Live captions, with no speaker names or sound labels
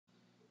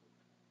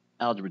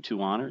Algebra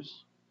 2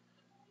 Honors,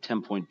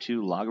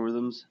 10.2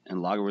 Logarithms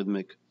and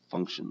Logarithmic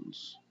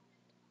Functions.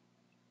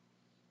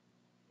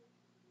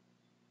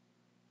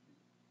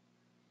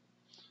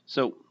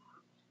 So,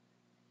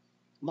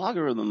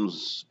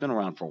 logarithms have been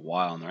around for a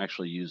while, and they're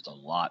actually used a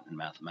lot in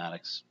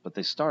mathematics, but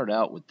they started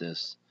out with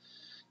this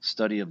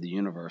study of the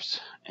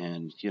universe,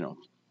 and,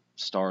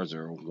 stars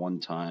are 1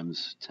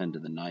 times 10 to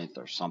the 9th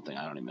or something,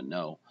 I don't even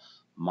know,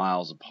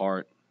 miles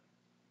apart,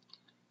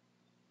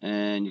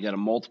 and you got to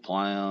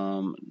multiply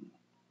them,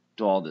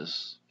 do all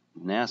this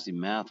nasty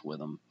math with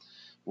them.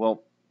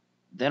 Well,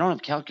 they don't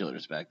have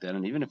calculators back then,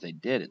 and even if they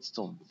did, it's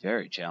still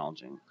very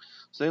challenging.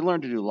 So they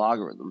learned to do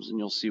logarithms, and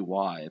you'll see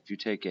why. If you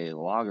take a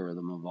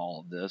logarithm of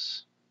all of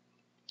this,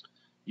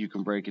 you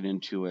can break it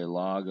into a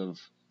log of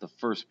the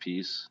first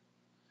piece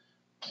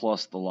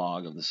plus the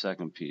log of the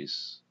second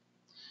piece.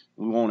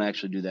 We won't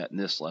actually do that in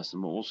this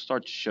lesson, but we'll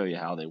start to show you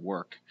how they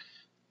work,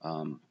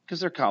 because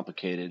they're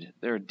complicated.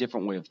 They're a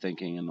different way of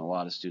thinking, and a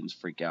lot of students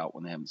freak out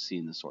when they haven't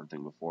seen this sort of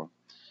thing before.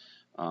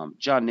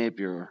 John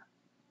Napier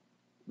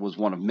was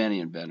one of many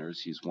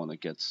inventors. He's one that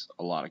gets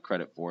a lot of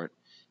credit for it.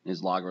 And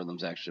his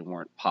logarithms actually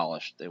weren't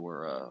polished. They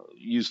were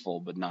useful,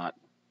 but not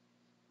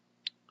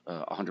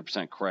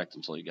 100% correct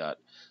until he got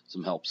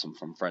some help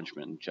from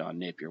Frenchmen. John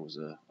Napier was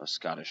a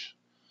Scottish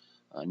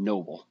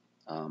noble.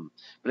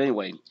 But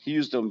anyway, he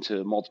used them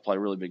to multiply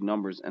really big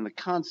numbers. And the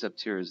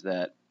concept here is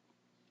that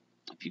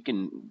if you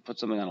can put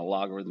something on a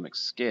logarithmic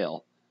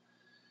scale,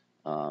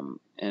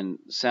 and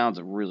sounds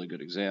a really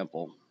good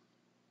example,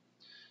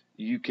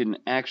 you can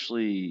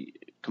actually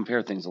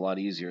compare things a lot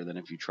easier than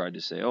if you tried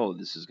to say, oh,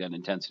 this has got an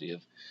intensity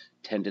of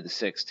 10 to the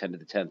 6th, 10 to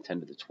the 10th,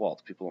 10 to the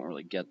 12th. People don't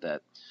really get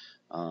that.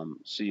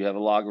 So you have a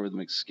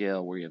logarithmic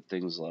scale where you have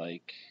things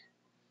like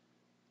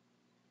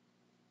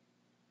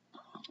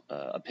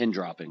a pin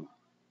dropping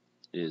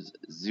is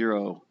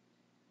 0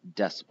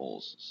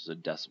 decibels. This is a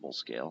decibel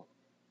scale.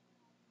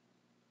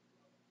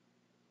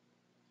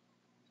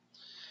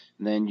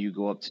 And then you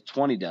go up to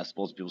 20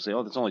 decibels. People say,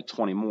 oh, that's only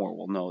 20 more.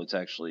 Well, no, it's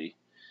actually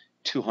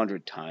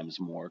 200 times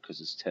more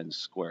because it's 10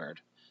 squared.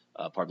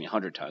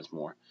 100 times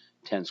more.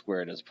 10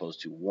 squared as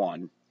opposed to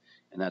 1.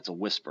 And that's a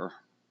whisper.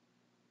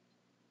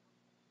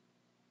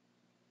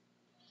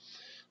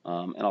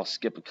 And I'll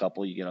skip a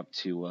couple. You get up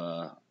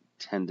to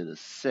 10 to the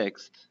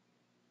 6th.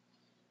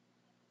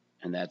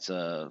 And that's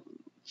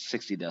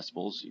 60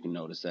 decibels. You can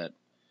notice that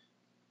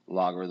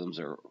logarithms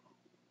are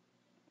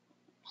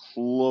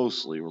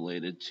closely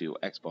related to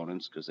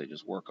exponents because they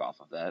just work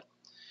off of that.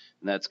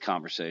 And that's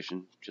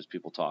conversation, just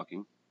people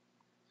talking.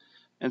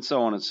 And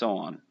so on and so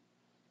on.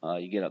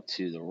 You get up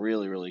to the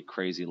really, really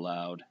crazy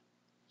loud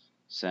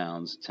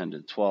sounds, 10 to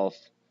the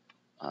 12th,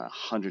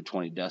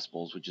 120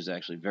 decibels, which is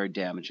actually very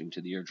damaging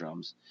to the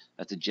eardrums.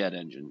 That's a jet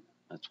engine.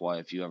 That's why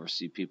if you ever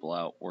see people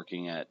out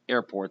working at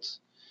airports,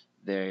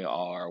 they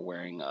are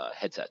wearing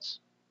headsets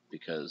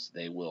because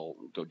they will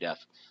go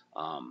deaf.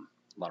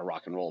 A lot of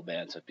rock and roll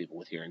bands have people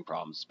with hearing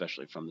problems,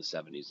 especially from the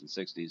 70s and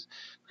 60s,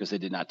 because they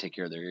did not take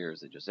care of their ears.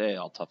 They just, hey,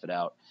 I'll tough it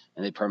out,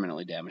 and they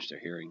permanently damage their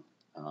hearing.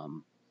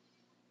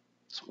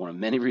 It's one of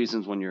many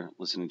reasons when you're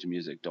listening to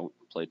music, don't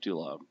play it too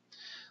loud.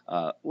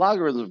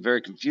 Logarithms are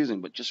very confusing,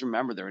 but just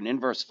remember they're an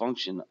inverse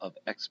function of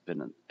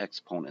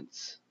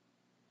exponents.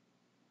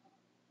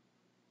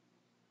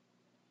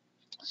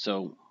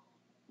 So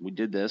we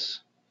did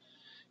this.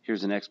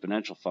 Here's an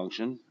exponential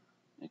function.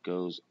 It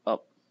goes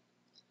up.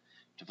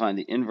 To find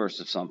the inverse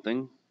of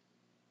something,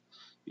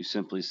 you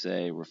simply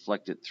say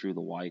reflect it through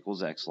the y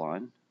equals x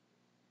line.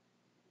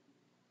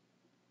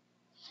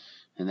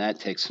 And that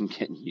takes some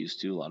getting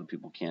used to. A lot of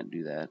people can't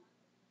do that.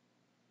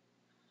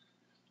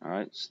 All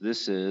right, so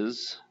this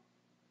is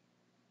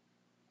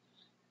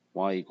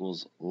y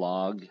equals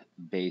log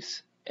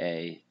base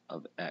a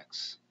of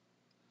x.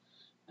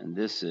 And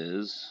this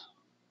is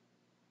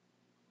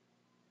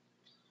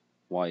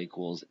y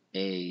equals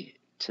a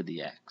to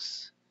the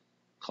x.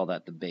 Call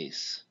that the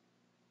base.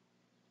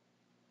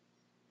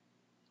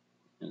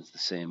 And it's the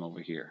same over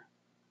here.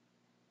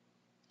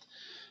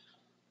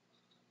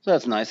 So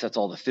that's nice. That's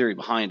all the theory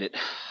behind it.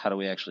 How do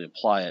we actually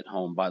apply it?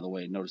 By the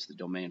way, notice the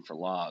domain for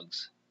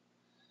logs.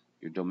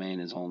 Your domain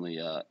is only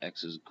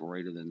x is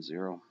greater than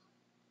 0.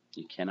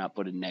 You cannot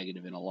put a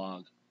negative in a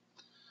log.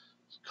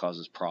 It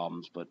causes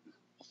problems, but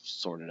we'll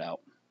sort it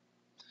out.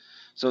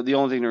 So the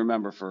only thing to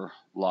remember for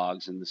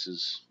logs, and this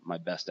is my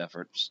best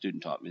effort, a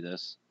student taught me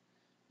this,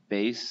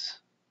 base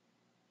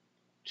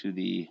to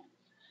the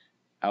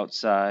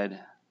outside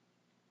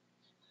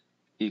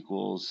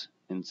equals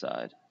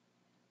inside.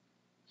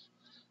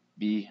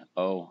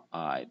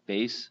 BOI,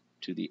 base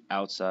to the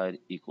outside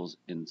equals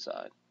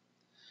inside.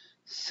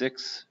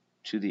 6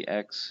 to the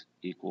x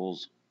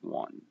equals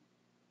 1.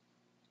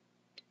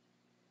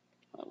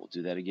 I will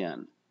do that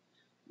again.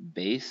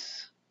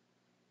 Base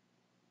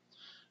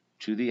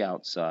to the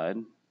outside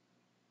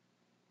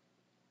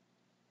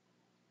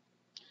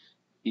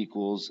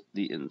equals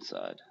the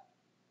inside.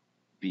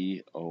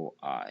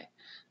 BOI.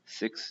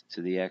 6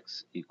 to the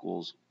x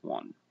equals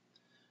 1.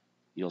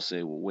 You'll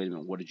say, well, wait a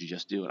minute, what did you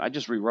just do? And I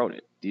just rewrote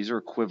it. These are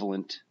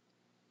equivalent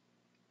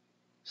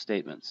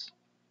statements.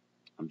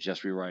 I'm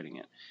just rewriting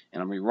it.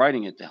 And I'm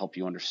rewriting it to help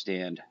you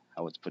understand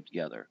how it's put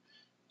together.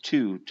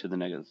 2 to the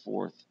negative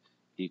fourth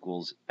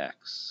equals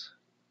x.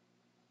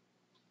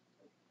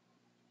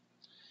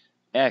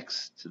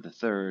 X to the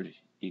third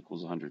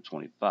equals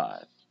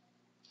 125.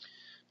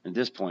 At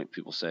this point,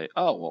 people say,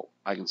 oh, well,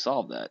 I can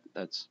solve that.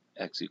 That's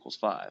x equals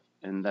 5.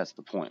 And that's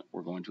the point.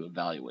 We're going to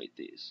evaluate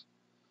these.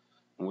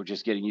 And we're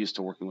just getting used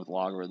to working with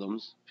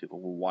logarithms.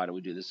 People, well, why do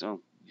we do this?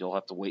 Oh, you'll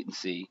have to wait and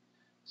see.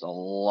 There's a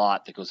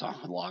lot that goes on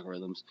with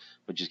logarithms,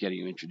 but just getting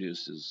you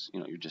introduced is,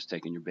 you're just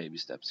taking your baby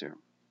steps here.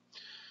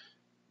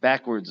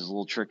 Backwards is a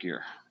little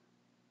trickier.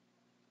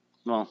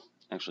 Well,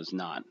 actually it's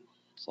not.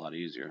 It's a lot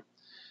easier.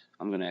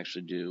 I'm going to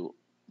actually do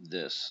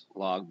this.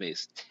 Log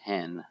base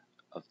 10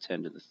 of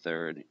 10 to the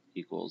third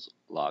equals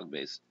log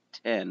base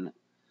 10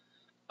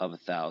 of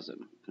 1,000.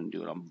 I'm going to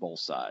do it on both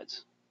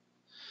sides.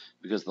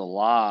 Because the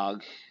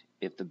log,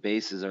 if the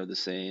bases are the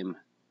same,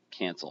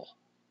 cancel.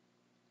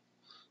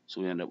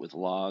 So we end up with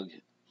log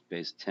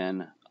base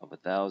 10 of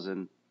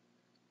 1,000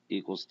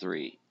 equals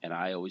 3. And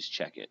I always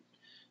check it.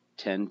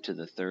 10 to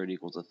the third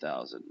equals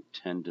 1,000.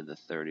 10 to the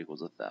third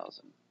equals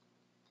 1,000.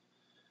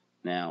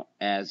 Now,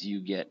 as you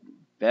get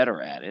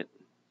better at it,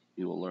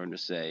 you will learn to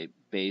say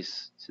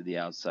base to the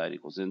outside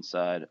equals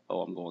inside.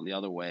 Oh, I'm going the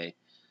other way.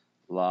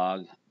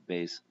 Log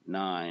base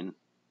 9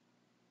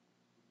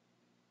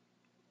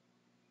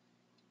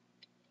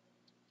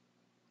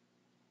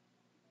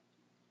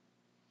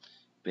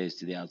 base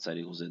to the outside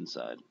equals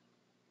inside.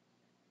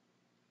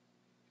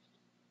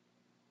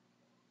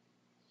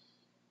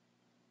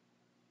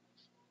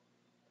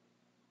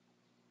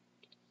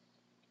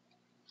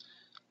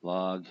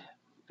 Log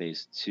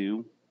base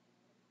 2,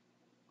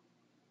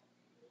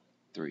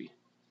 3.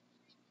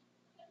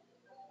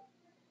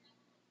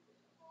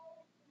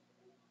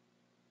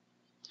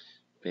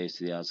 Base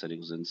to the outside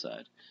equals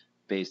inside.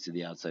 Base to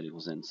the outside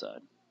equals inside.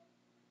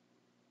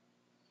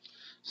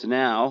 So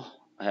now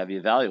I have you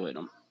evaluate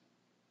them.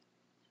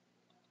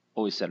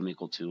 Always set them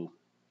equal to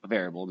a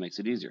variable. It makes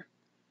it easier.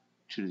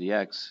 2 to the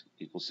x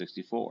equals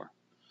 64.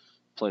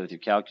 Play with your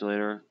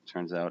calculator.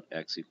 Turns out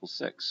x equals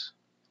 6.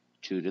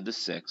 2 to the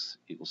 6th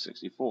equals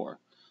 64.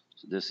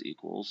 So this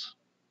equals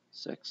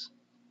 6.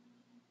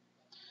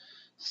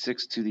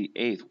 6 to the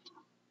 8th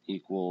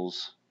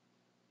equals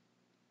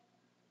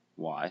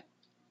y.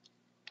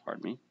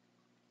 Pardon me.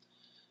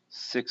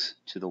 6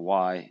 to the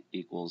y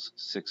equals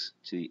 6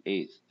 to the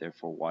 8th.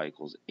 Therefore, y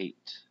equals 8.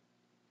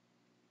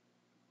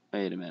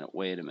 Wait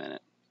a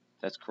minute.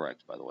 That's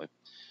correct, by the way.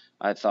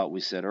 I thought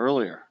we said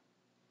earlier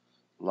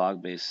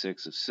log base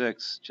 6 of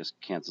 6 just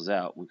cancels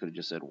out. We could have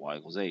just said y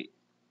equals 8.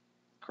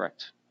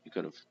 Correct. You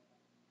could have.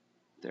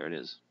 There it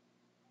is.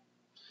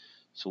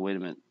 So wait a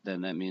minute.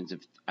 Then that means if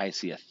I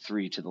see a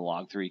 3 to the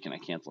log 3, can I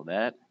cancel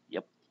that?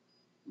 Yep.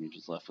 You're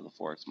just left with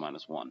a 4x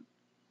minus 1.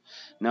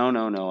 No,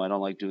 I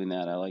don't like doing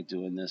that. I like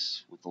doing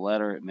this with the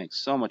letter. It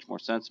makes so much more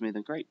sense to me.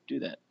 Then great, do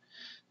that.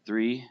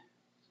 3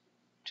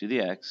 to the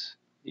x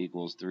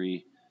equals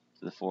 3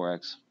 to the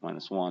 4x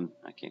minus 1.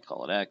 I can't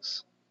call it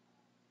x.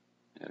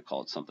 I gotta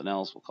call it something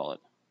else. We'll call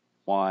it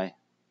y.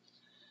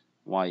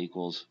 Y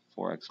equals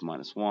 4x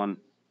minus 1.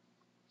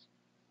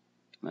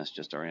 And that's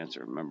just our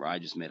answer. Remember, I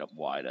just made up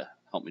y to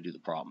help me do the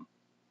problem.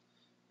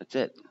 That's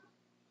it.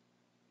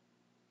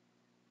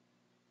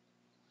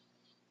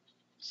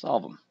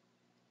 Solve them.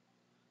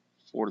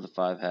 4 to the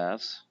 5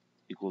 halves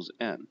equals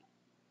n.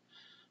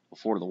 Well,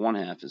 4 to the 1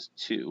 half is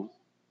 2.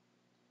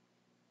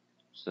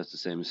 So that's the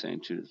same as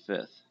saying 2 to the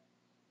 5th.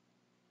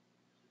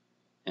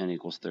 N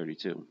equals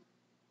 32.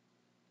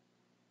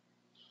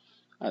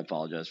 I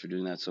apologize for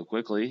doing that so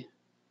quickly.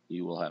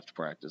 You will have to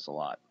practice a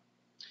lot.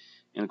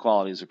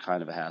 Inequalities are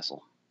kind of a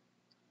hassle.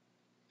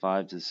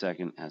 5 to the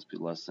second has to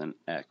be less than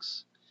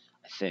x.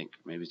 I think.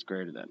 Maybe it's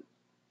greater than.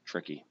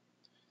 Tricky.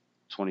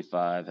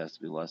 25 has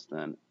to be less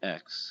than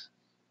x.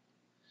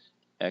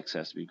 X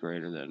has to be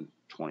greater than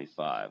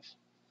 25.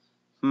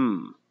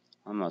 I'm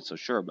not so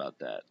sure about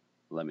that.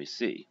 Let me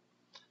see.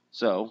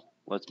 So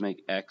let's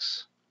make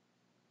x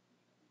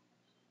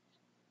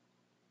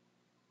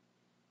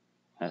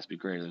has to be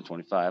greater than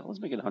 25. Let's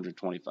make it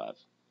 125.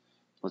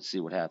 Let's see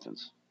what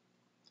happens.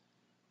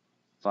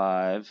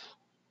 5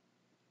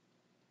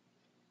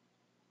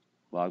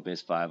 log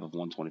base 5 of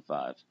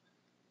 125.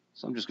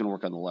 So I'm just going to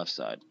work on the left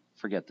side.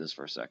 Forget this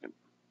for a second.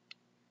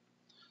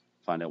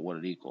 Find out what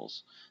it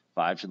equals.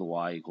 5 to the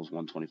y equals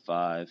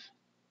 125.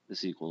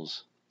 This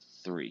equals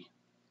 3.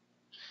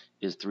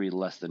 Is 3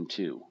 less than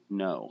 2?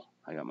 No.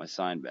 I got my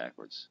sign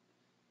backwards.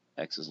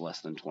 X is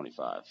less than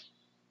 25.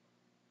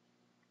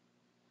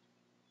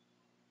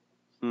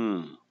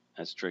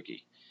 That's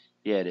tricky.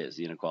 Yeah, it is.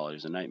 The inequality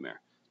is a nightmare.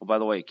 Well, by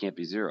the way, it can't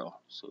be 0.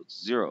 So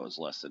it's 0 is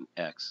less than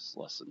x is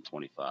less than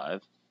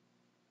 25.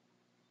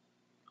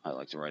 I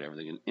like to write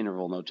everything in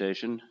interval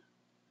notation.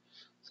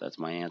 So that's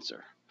my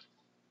answer.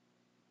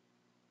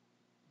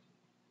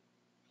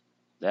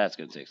 That's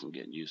going to take some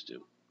getting used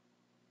to.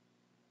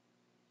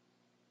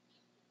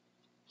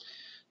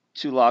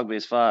 2 log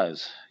base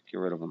 5s. Get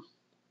rid of them.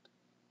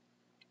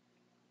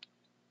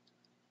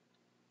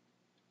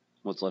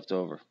 What's left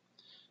over?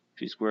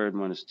 P squared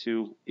minus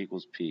 2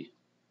 equals P.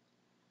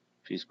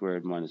 P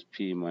squared minus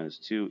P minus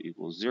 2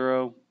 equals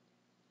 0.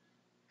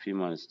 P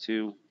minus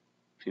 2,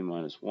 P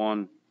minus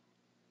 1,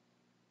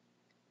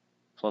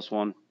 plus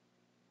 1.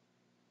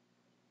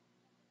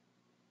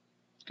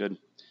 Good.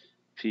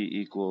 P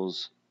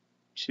equals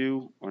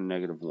 2 or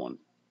negative 1.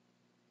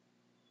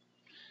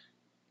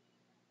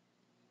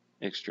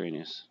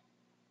 Extraneous.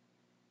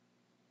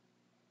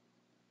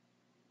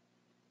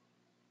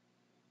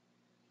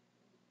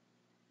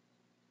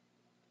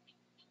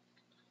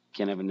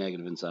 Can't have a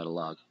negative inside a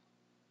log,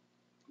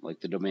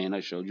 like the domain I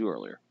showed you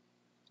earlier.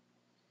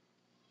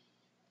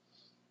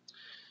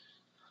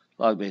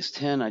 Log base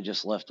 10, I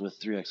just left with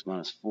 3x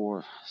minus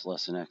 4 is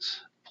less than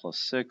x plus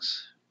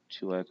 6,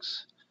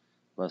 2x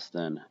less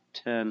than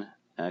 10,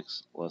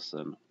 x less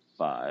than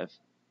 5.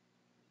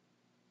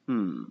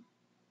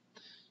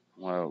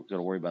 Well, got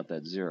to worry about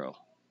that 0.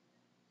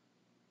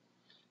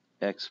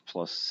 X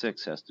plus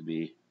 6 has to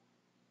be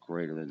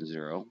greater than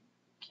 0.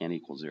 Can't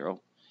equal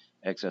 0.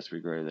 X has to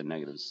be greater than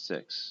negative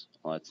 6.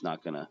 Well, that's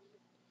not going to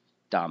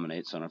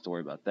dominate, so I don't have to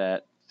worry about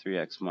that.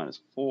 3x minus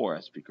 4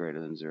 has to be greater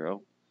than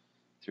 0.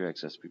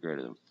 3x has to be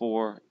greater than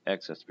 4.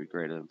 X has to be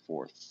greater than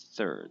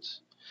 4/3.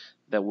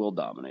 That will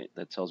dominate.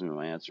 That tells me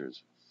my answer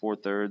is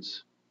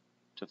 4/3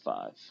 to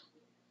 5.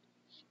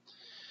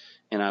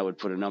 And I would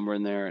put a number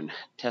in there and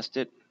test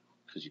it,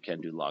 because you can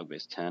do log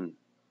base 10,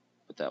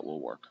 but that will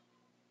work.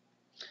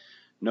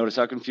 Notice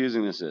how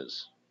confusing this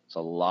is. It's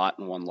a lot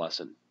in one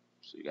lesson.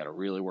 So you got to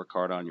really work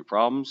hard on your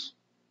problems.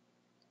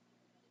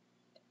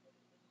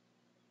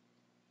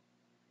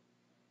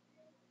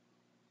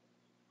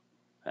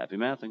 Happy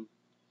mathing.